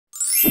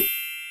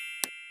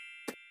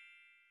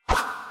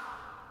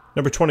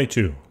Number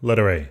 22,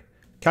 letter A.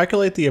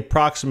 Calculate the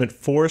approximate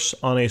force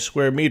on a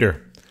square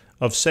meter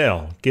of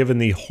sail, given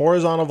the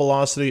horizontal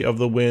velocity of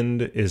the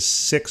wind is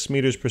 6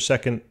 meters per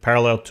second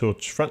parallel to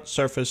its front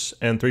surface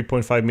and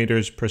 3.5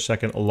 meters per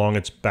second along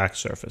its back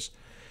surface.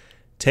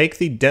 Take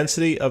the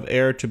density of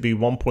air to be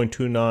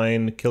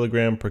 1.29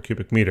 kilogram per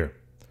cubic meter.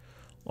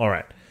 All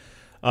right.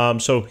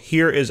 So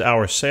here is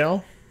our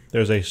sail.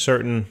 There's a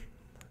certain,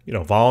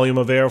 volume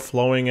of air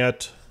flowing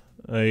at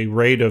a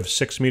rate of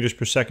 6 meters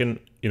per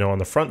second, on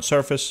the front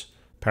surface,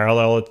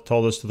 parallel, it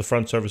told us, to the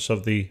front surface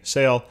of the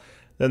sail.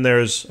 Then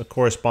there's a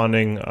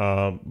corresponding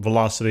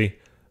velocity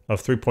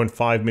of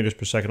 3.5 meters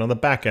per second on the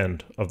back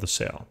end of the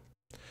sail.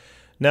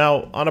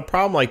 Now, on a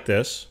problem like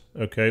this,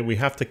 okay, we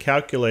have to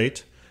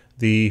calculate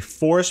the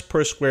force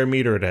per square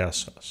meter it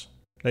asks us.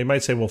 Now, you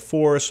might say, well,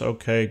 force,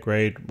 okay,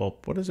 great. Well,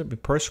 what does it be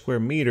per square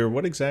meter? How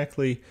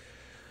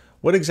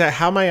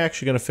am I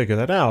actually going to figure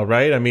that out,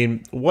 right? I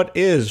mean, what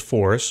is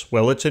force?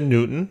 Well, it's a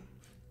Newton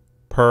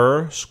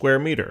per square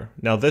meter.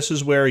 Now, this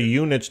is where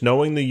units,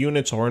 knowing the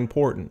units are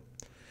important.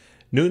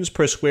 Newtons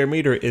per square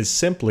meter is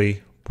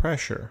simply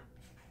pressure.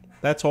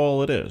 That's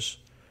all it is,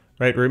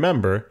 right?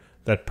 Remember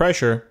that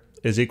pressure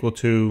is equal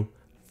to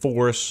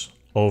force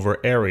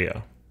over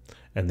area.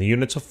 And the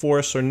units of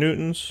force are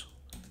newtons,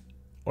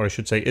 or I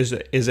should say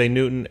is a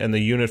newton, and the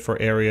unit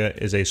for area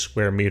is a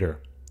square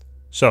meter.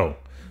 So,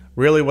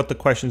 really what the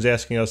question is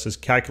asking us is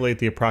calculate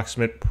the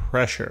approximate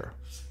pressure.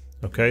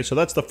 Okay, so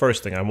that's the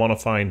first thing. I want to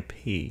find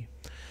P.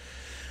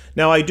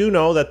 Now, I do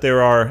know that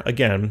there are,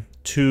 again,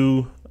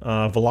 two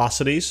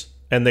velocities,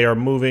 and they are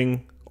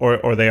moving,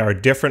 or they are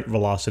different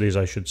velocities,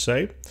 I should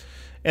say,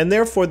 and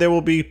therefore there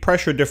will be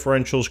pressure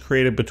differentials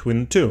created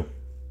between the two.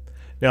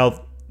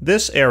 Now,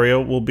 this area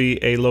will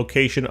be a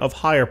location of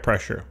higher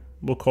pressure.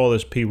 We'll call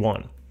this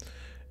P1.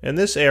 And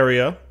this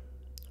area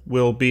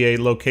will be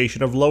a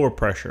location of lower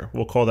pressure.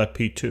 We'll call that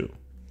P2,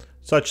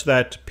 such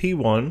that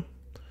P1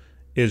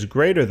 is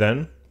greater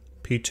than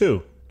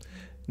P2.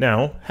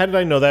 Now, how did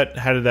I know that?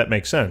 How did that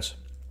make sense?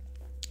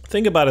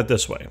 Think about it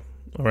this way,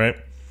 all right?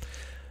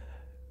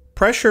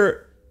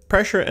 Pressure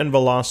and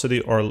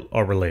velocity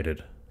are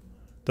related.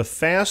 The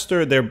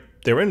faster,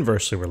 they're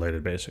inversely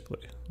related,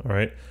 basically, all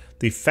right?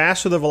 The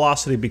faster the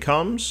velocity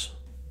becomes,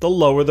 the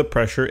lower the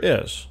pressure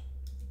is.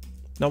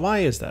 Now, why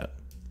is that?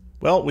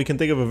 Well, we can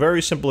think of a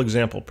very simple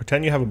example.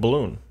 Pretend you have a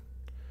balloon.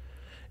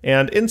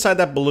 And inside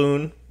that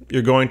balloon,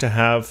 you're going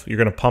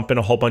to pump in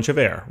a whole bunch of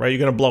air, right? You're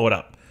going to blow it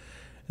up.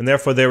 And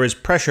therefore, there is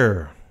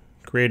pressure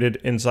created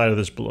inside of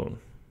this balloon,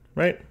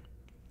 right?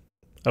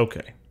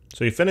 Okay,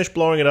 so you finish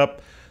blowing it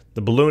up.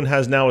 The balloon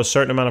has now a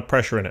certain amount of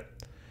pressure in it.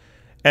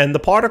 And the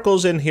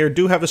particles in here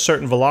do have a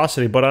certain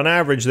velocity, but on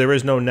average, there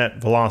is no net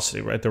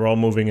velocity, right? They're all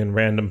moving in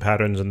random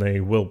patterns, and they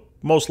will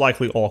most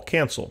likely all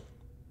cancel.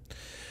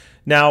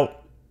 Now,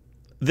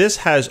 this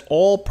has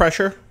all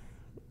pressure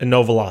and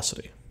no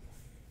velocity.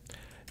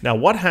 Now,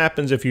 what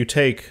happens if you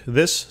take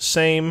this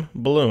same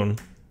balloon,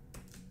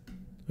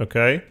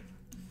 okay,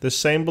 this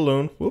same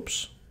balloon,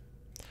 whoops,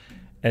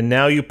 and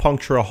now you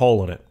puncture a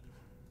hole in it?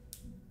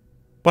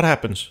 What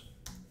happens?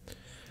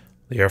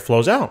 The air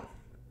flows out,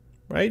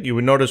 right? You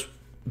would notice,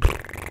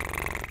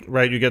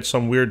 right, you get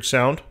some weird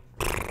sound,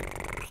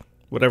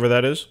 whatever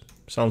that is.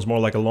 Sounds more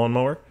like a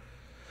lawnmower.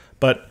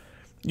 But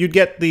you'd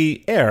get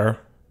the air,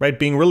 right,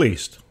 being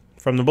released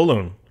from the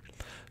balloon.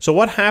 So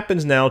what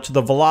happens now to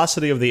the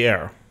velocity of the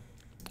air?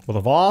 Well,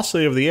 the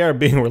velocity of the air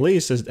being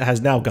released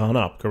has now gone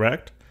up,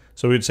 correct?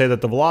 So we'd say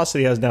that the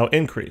velocity has now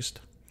increased.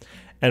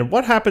 And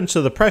what happens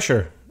to the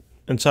pressure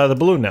inside the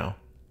balloon now?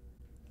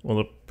 Well,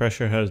 the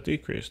pressure has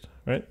decreased,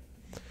 right?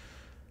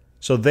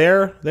 So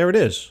there it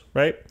is,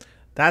 right?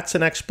 That's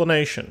an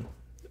explanation.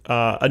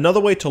 Another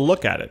way to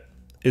look at it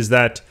is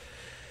that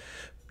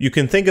you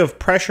can think of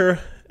pressure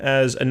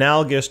as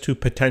analogous to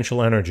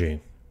potential energy.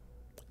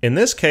 In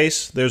this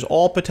case, there's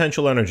all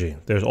potential energy,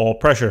 there's all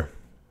pressure,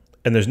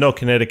 and there's no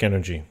kinetic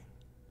energy.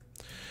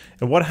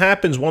 And what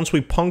happens once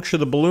we puncture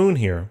the balloon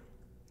here,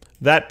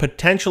 that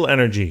potential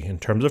energy in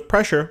terms of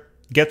pressure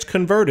gets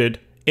converted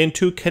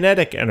into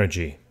kinetic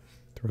energy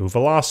through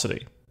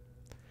velocity.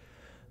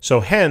 So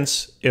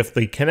hence, if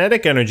the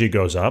kinetic energy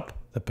goes up,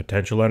 the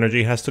potential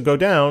energy has to go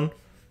down,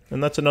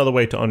 and that's another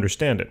way to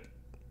understand it.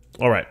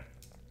 All right,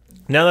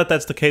 now that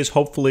that's the case,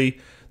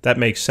 hopefully that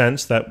makes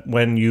sense, that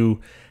when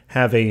you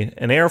have an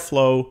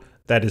airflow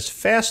that is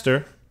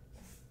faster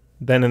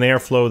than an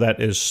airflow that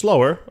is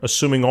slower,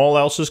 assuming all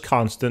else is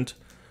constant,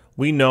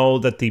 we know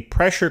that the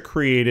pressure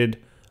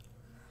created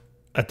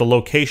at the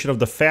location of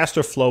the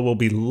faster flow will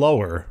be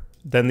lower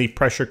than the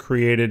pressure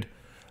created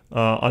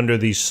under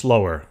the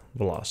slower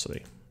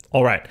velocity.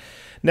 All right,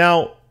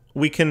 now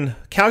we can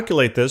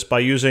calculate this by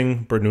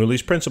using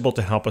Bernoulli's principle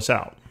to help us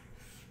out.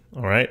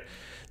 All right.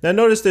 Now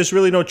notice there's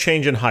really no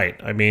change in height.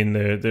 I mean,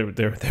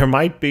 there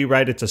might be,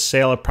 right? It's a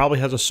sail. It probably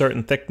has a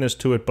certain thickness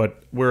to it,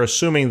 but we're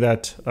assuming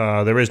that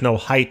there is no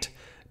height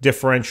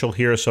differential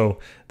here, so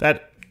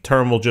that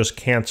term will just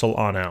cancel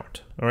on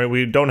out. All right,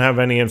 we don't have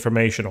any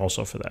information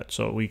also for that,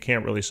 so we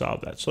can't really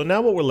solve that. So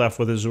now what we're left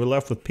with is we're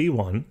left with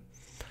P1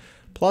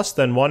 plus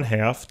then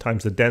 1/2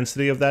 times the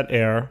density of that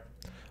air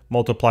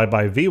multiplied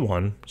by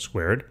V1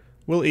 squared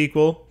will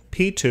equal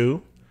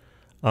P2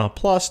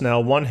 plus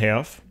now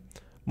 1/2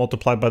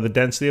 multiplied by the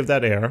density of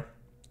that air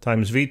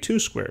times V2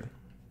 squared.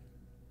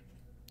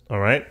 All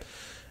right,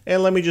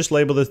 and let me just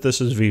label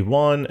this is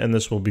V1 and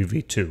this will be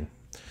V2.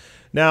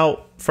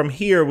 Now from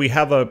here we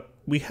have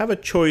a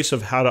choice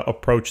of how to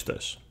approach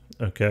this.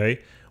 Okay,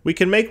 we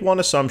can make one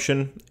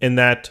assumption in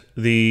that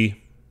there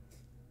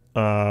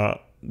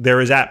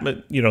is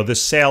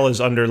this sail is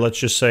under, let's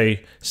just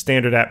say,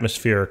 standard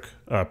atmospheric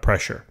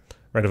pressure,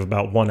 right, of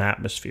about 1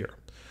 atmosphere,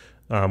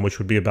 which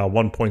would be about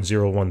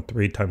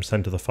 1.013 times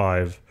 10 to the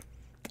 5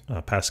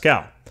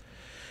 Pascal.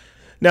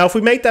 Now, if we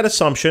make that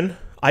assumption,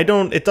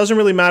 it doesn't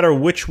really matter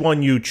which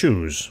one you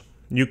choose.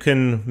 You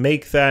can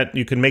make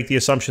the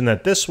assumption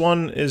that this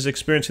one is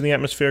experiencing the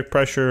atmospheric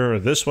pressure or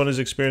this one is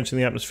experiencing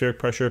the atmospheric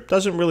pressure. It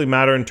doesn't really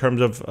matter in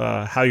terms of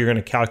how you're going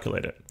to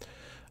calculate it.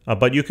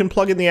 But you can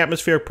plug in the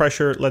atmospheric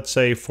pressure, let's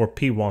say, for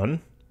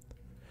P1.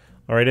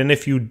 All right, and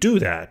if you do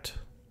that,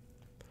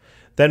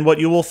 then what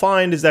you will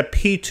find is that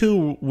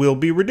P2 will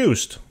be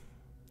reduced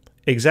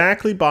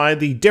exactly by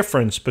the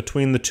difference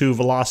between the two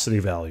velocity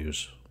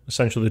values,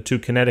 essentially the two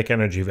kinetic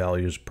energy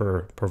values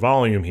per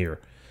volume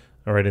here,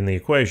 all right, in the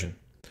equation.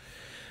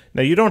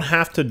 Now, you don't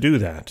have to do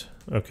that,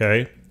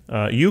 okay?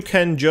 You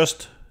can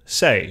just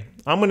say,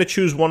 I'm going to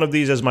choose one of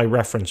these as my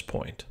reference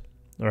point,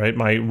 all right?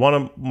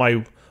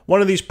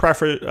 One of these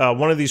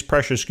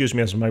pressures, excuse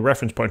me, as my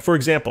reference point. For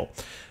example,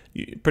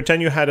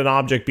 pretend you had an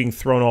object being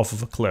thrown off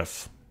of a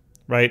cliff,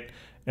 right?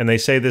 And they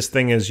say this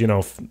thing is,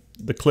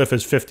 the cliff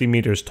is 50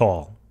 meters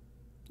tall,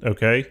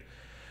 okay?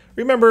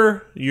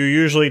 Remember, you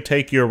usually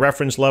take your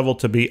reference level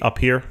to be up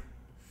here,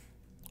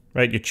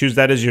 right? You choose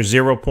that as your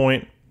 0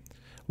 point.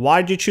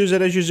 Why did you choose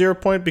it as your 0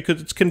 point?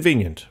 Because it's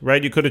convenient,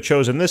 right? You could have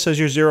chosen this as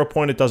your 0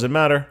 point. It doesn't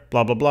matter,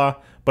 blah, blah, blah.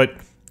 But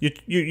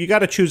you got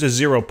to choose a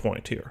 0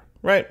 point here,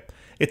 right?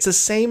 It's the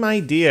same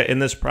idea in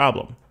this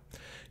problem.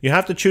 You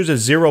have to choose a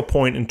 0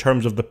 point in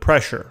terms of the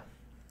pressure,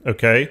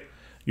 okay?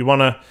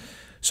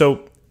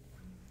 So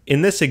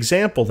in this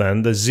example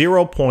then, the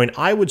 0 point,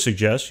 I would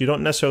suggest, you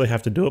don't necessarily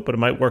have to do it, but it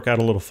might work out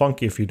a little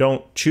funky if you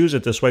don't choose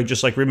it this way.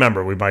 Just like,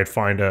 remember, we might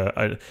find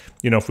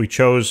if we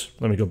chose,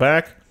 let me go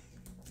back.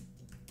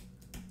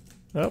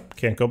 Oh,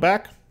 can't go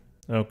back.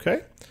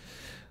 Okay.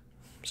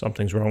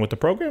 Something's wrong with the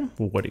program.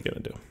 Well, what are you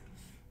going to do?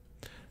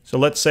 So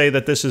let's say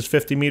that this is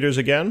 50 meters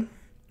again,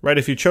 right?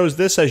 If you chose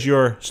this as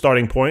your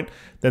starting point,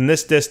 then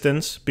this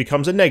distance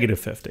becomes a negative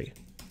 50.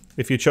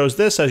 If you chose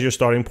this as your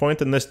starting point,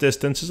 then this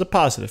distance is a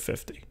positive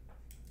 50.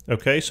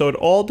 Okay, so it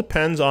all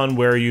depends on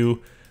where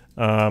you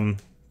want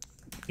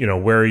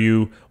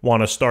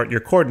to start your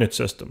coordinate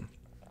system.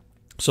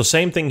 So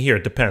same thing here,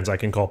 it depends. I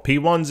can call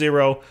P1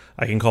 0,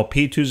 I can call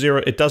P2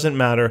 0, it doesn't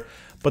matter,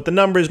 but the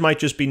numbers might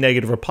just be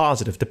negative or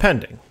positive,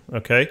 depending,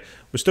 okay?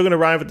 We're still going to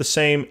arrive at the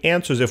same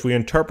answers if we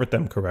interpret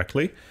them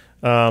correctly,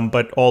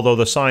 but although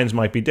the signs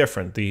might be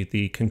different,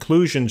 the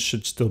conclusions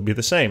should still be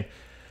the same.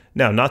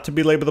 Now, not to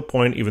belabor the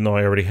point, even though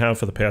I already have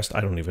for the past, I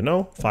don't even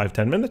know,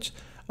 5-10 minutes,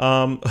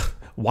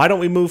 why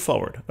don't we move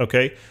forward,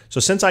 okay? So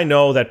since I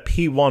know that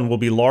P1 will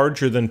be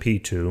larger than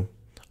P2,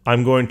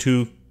 I'm going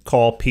to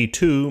call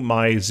P2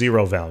 my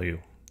 0 value,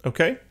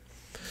 okay?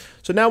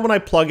 So now when I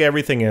plug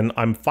everything in,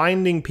 I'm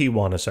finding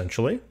P1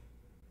 essentially,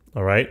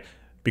 all right?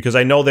 Because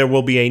I know there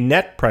will be a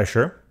net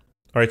pressure,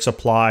 all right,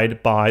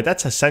 supplied by,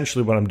 that's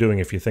essentially what I'm doing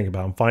if you think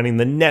about it. I'm finding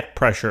the net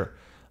pressure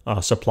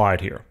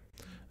supplied here,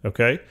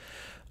 okay?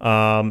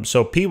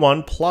 So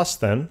P1 plus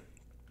then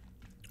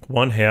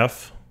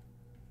 1/2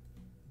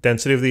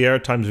 density of the air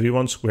times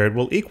V1 squared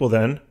will equal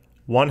then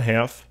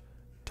 1/2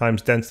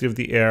 times density of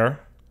the air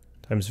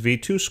times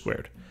V2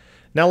 squared.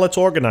 Now let's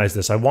organize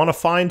this. I want to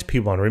find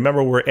P1.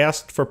 Remember, we're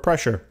asked for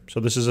pressure.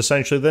 So this is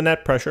essentially the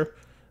net pressure,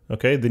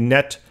 okay? The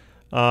net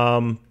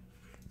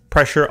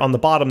pressure on the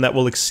bottom that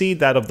will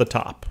exceed that of the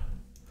top.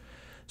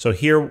 So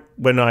here,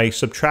 when I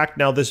subtract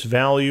now this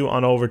value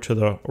on over to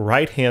the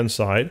right-hand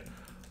side,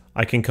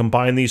 I can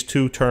combine these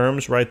two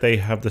terms, right? They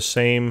have the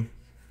same,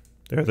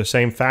 they're the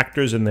same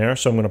factors in there.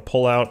 So I'm going to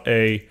pull out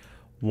a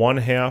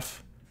 1/2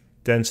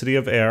 density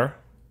of air,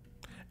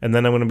 and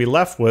then I'm going to be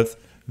left with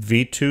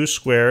V2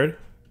 squared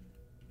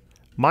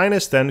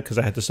minus then, because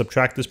I had to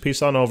subtract this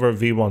piece on over,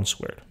 V1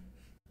 squared.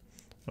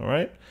 All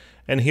right,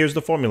 and here's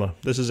the formula.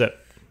 This is it.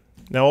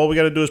 Now all we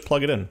got to do is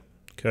plug it in,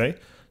 okay?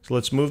 So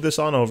let's move this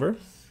on over.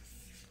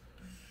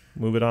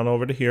 Move it on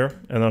over to here,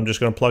 and I'm just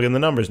going to plug in the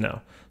numbers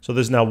now. So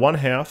there's now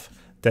 1/2.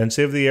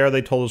 Density of the air,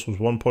 they told us, was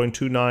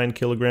 1.29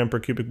 kilogram per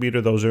cubic meter.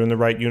 Those are in the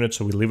right unit,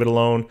 so we leave it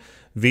alone.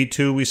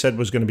 V2, we said,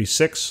 was going to be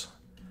 6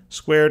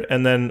 squared,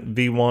 and then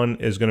V1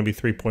 is going to be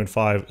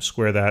 3.5,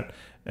 square that,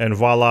 and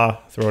voila,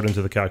 throw it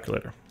into the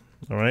calculator.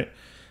 All right,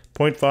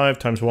 0.5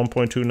 times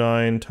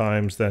 1.29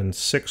 times then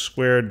 6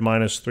 squared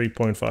minus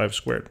 3.5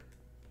 squared.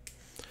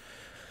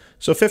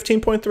 So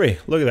 15.3,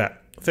 look at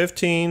that,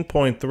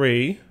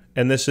 15.3,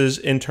 and this is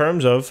in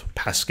terms of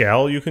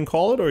Pascal, you can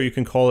call it, or you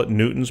can call it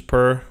newtons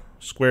per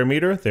square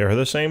meter. They're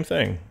the same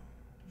thing.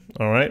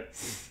 All right,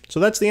 so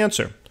that's the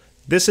answer.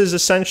 this is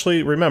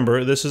essentially,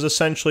 remember, this is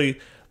essentially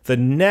the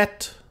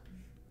net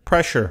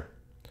pressure,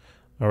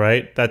 all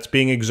right, that's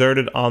being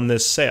exerted on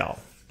this sail.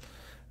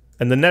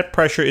 And the net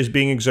pressure is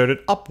being exerted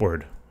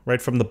upward,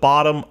 right, from the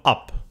bottom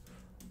up.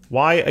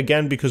 Why?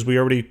 Again, because we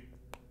already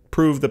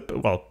proved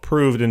that, well,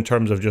 proved in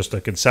terms of just a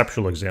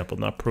conceptual example,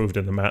 not proved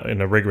in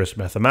a rigorous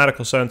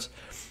mathematical sense.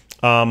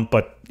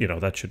 But you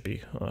know, that should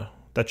be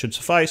that should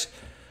suffice.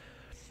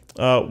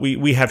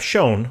 We have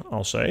shown,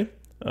 I'll say,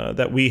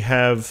 that we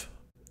have,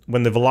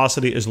 when the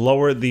velocity is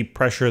lower, the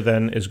pressure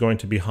then is going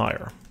to be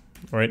higher.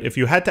 All right. If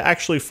you had to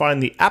actually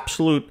find the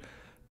absolute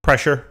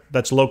pressure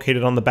that's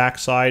located on the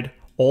backside,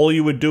 all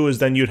you would do is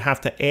then you'd have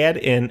to add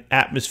in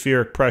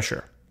atmospheric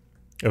pressure.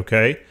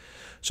 Okay.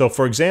 So,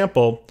 for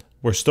example,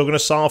 we're still going to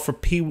solve for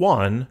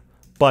P1,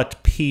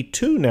 but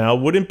P2 now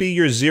wouldn't be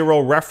your zero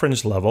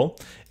reference level.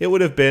 It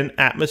would have been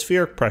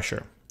atmospheric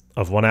pressure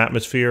of 1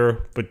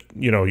 atmosphere, but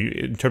you know,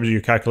 in terms of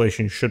your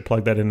calculation, you should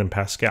plug that in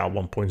Pascal,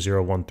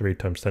 1.013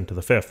 times 10 to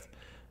the 5th.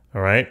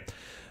 All right.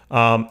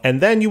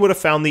 And then you would have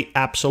found the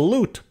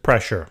absolute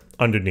pressure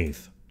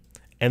underneath.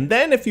 And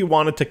then if you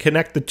wanted to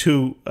connect the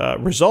two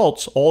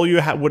results, all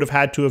you would have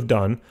had to have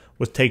done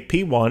was take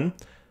P1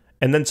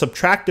 and then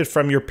subtract it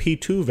from your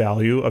P2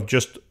 value of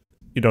just,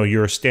 you know,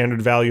 your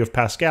standard value of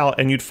Pascal,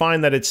 and you'd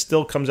find that it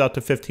still comes out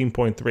to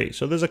 15.3.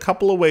 So there's a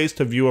couple of ways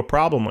to view a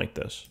problem like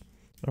this,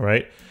 all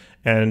right?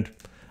 And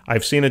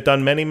I've seen it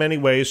done many, many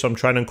ways, so I'm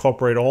trying to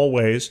incorporate all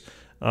ways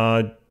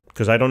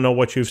because I don't know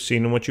what you've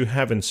seen and what you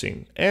haven't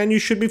seen. And you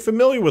should be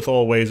familiar with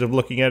all ways of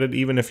looking at it,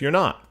 even if you're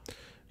not,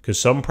 because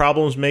some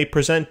problems may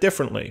present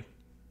differently,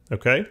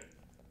 okay?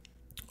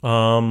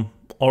 All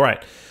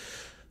right.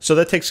 So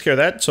that takes care of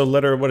that. So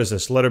what is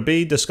this? Letter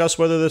B, discuss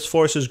whether this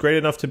force is great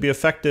enough to be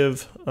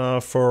effective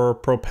for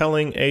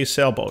propelling a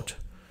sailboat.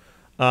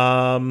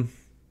 So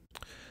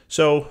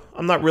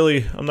I'm not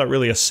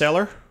really a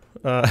sailor,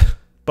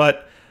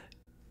 but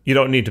you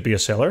don't need to be a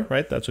sailor,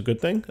 right? That's a good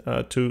thing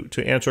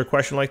to answer a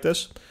question like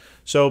this.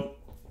 So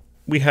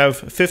we have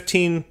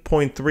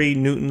 15.3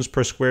 newtons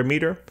per square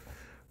meter,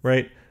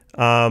 right?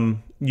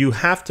 You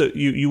have to,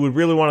 you would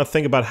really want to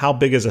think about how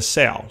big is a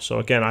sail. So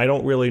again, I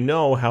don't really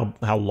know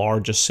how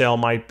large a sail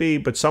might be,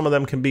 but some of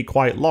them can be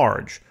quite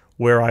large,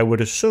 where I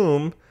would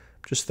assume,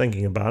 just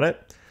thinking about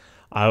it,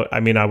 I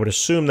mean, I would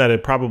assume that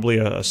it probably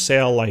a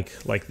sail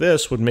like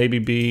this would maybe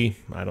be,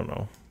 I don't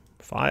know,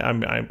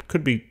 I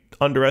could be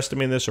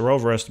underestimating this or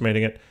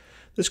overestimating it.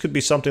 This could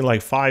be something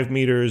like 5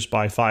 meters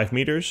by 5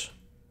 meters,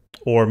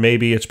 or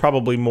maybe it's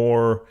probably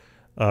more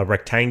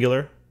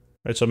rectangular.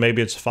 Right, so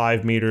maybe it's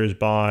 5 meters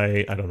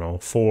by, I don't know,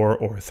 4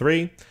 or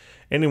 3.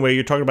 Anyway,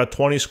 you're talking about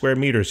 20 square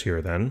meters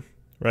here then,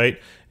 right?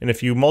 And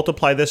if you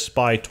multiply this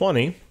by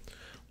 20,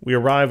 we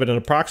arrive at an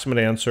approximate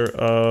answer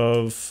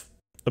of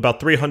about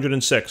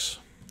 306,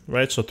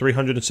 right? So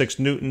 306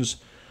 newtons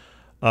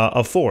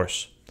of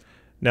force.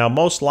 Now,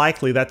 most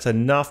likely that's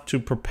enough to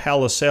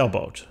propel a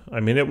sailboat.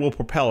 I mean, it will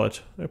propel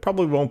it. It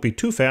probably won't be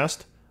too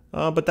fast,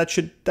 but that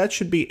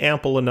should be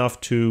ample enough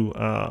to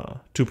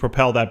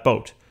propel that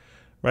boat.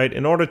 Right?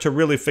 In order to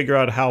really figure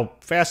out how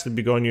fast it'd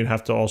be going, you'd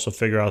have to also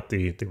figure out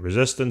the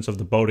resistance of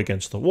the boat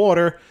against the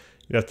water.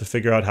 You'd have to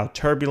figure out how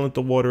turbulent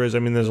the water is. I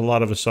mean, there's a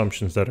lot of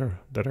assumptions that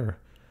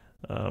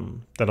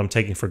I'm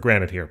taking for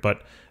granted here.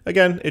 But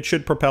again, it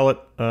should propel it.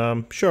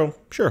 Sure.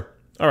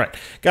 All right.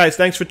 Guys,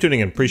 thanks for tuning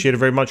in. Appreciate it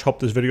very much.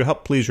 Hope this video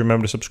helped. Please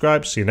remember to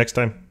subscribe. See you next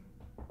time.